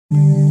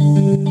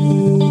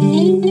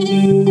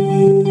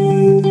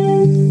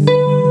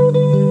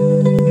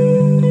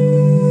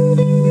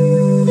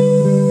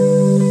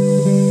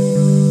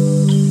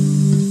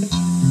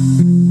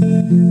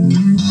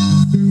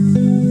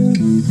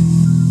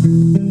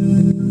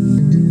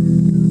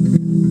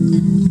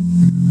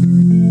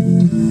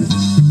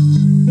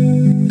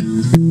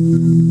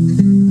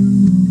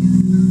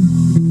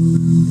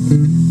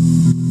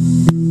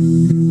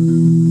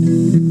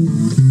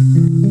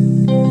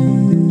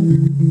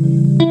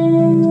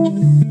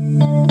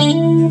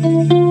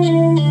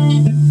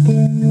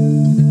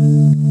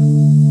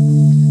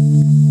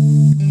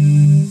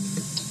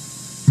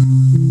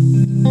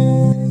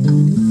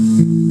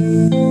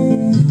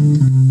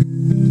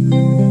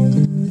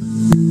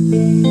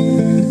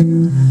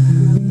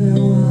There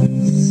was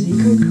a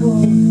secret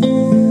chord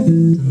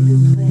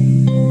David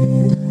played,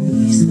 and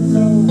pleased the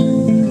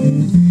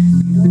Lord.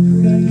 You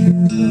don't really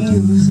care for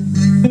music,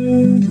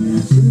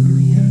 now do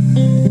ya?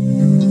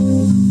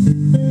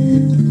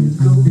 It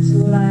goes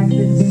like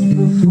this: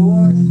 the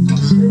fourth, the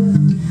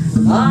fifth,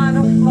 the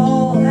minor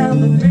fall,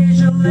 and the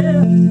major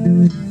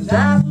lift.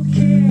 Baffled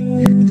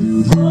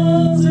king,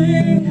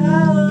 closing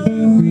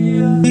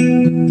hallelujah.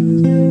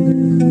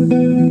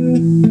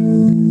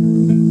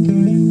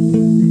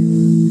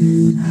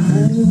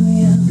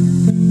 Hallelujah,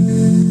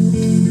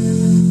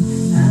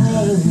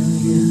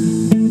 hallelujah,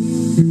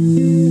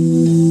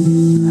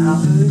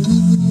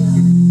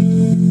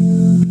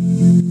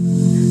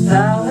 hallelujah,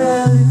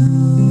 hallelujah.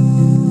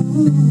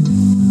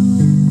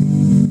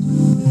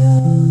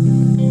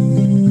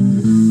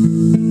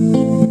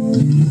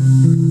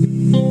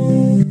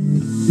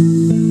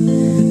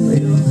 Well,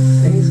 your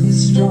faith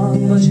was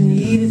strong, but you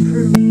needed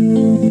proof.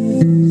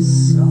 You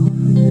saw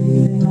her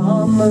bathing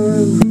on the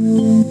roof.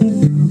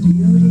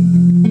 Beauty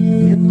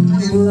in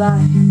the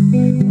moonlight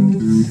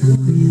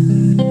through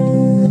you.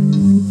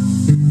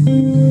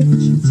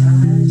 She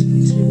tied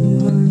you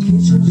to her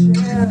kitchen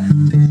chair.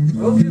 She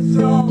broke your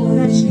throne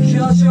and she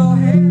cut your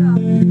hair.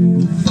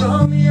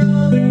 From your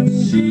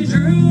lips she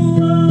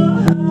drew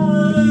a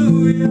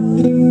hallelujah.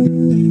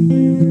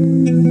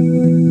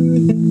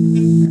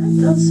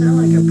 That does sound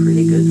like a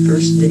pretty good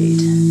first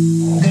date.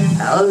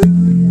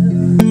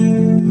 Hallelujah,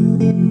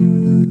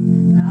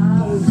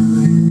 hallelujah,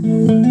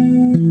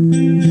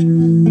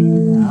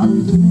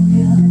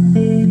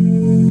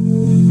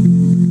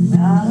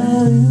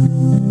 hallelujah,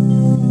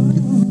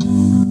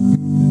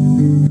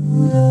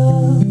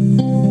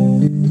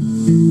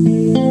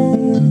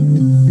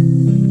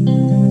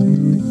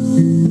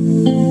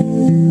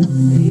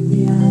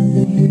 maybe I've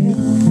been here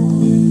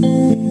before.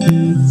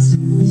 I've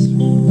seen this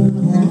room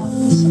and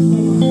walked this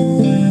floor.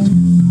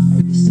 I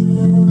used to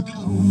live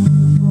alone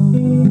before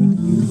I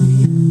knew you.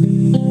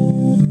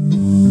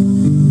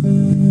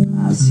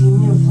 I've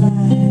seen your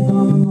flag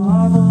on the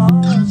marble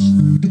arch.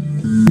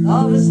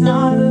 Love is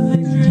not a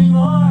victory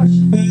march.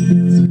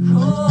 It's a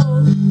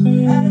cold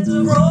and it's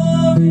a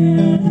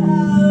broken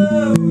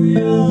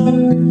hallelujah.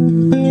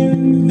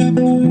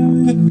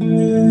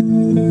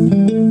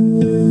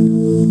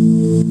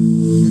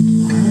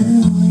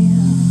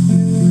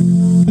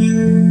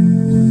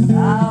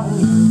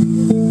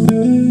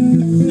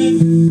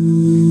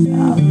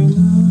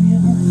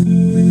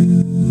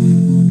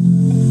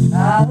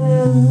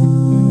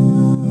 Hallelujah.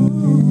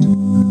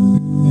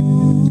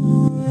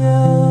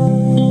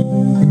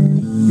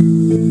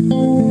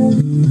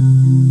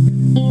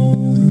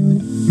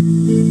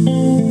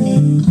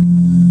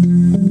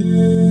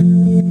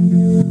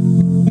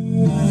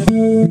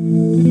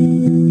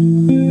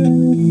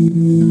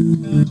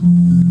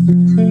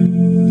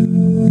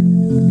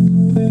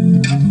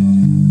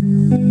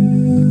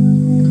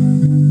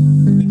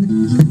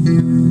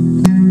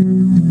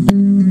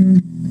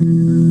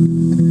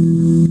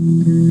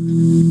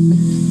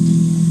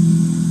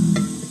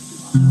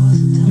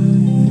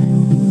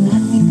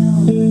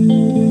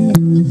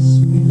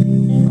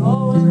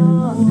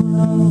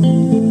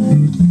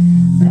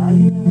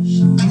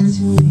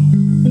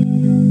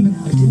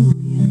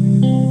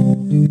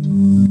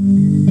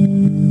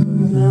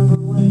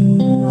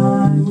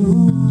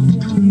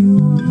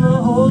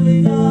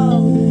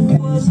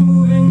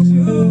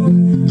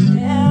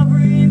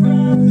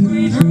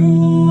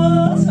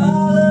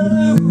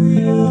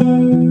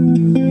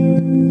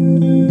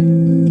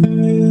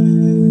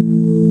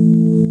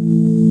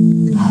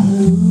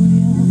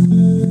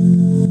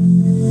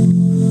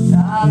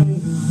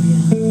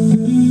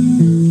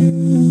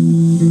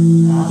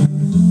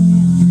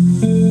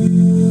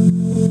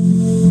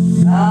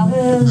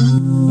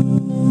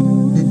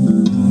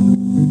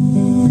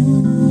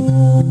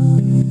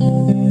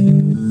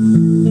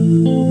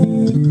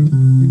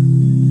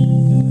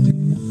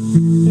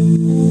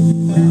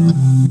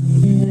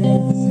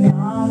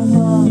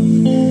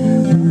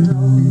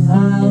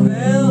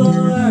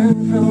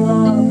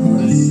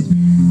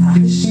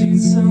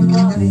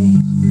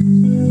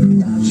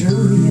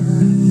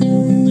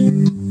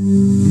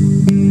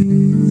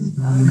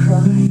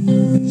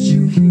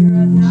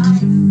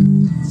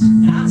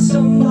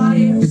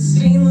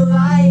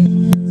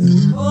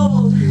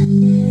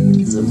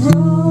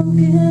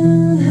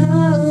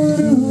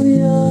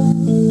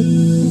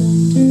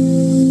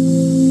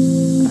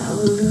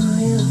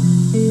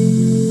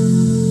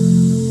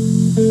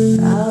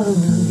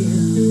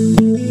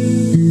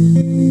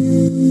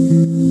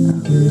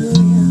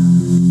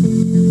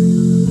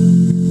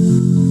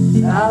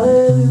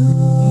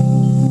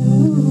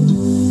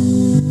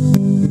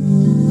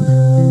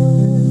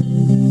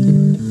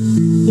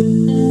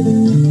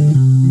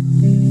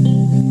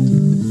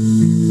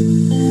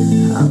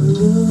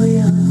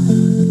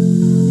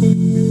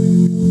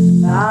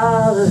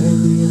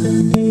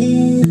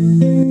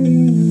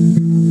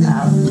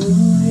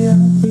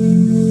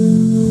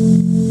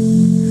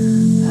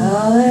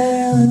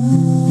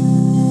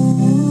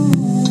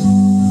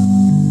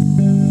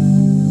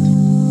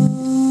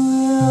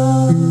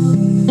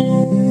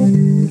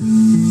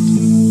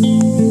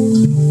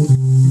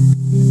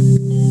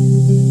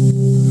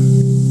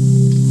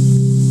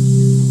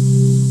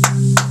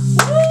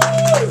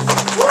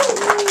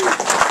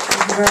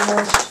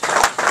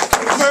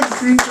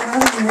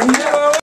 Hallelujah.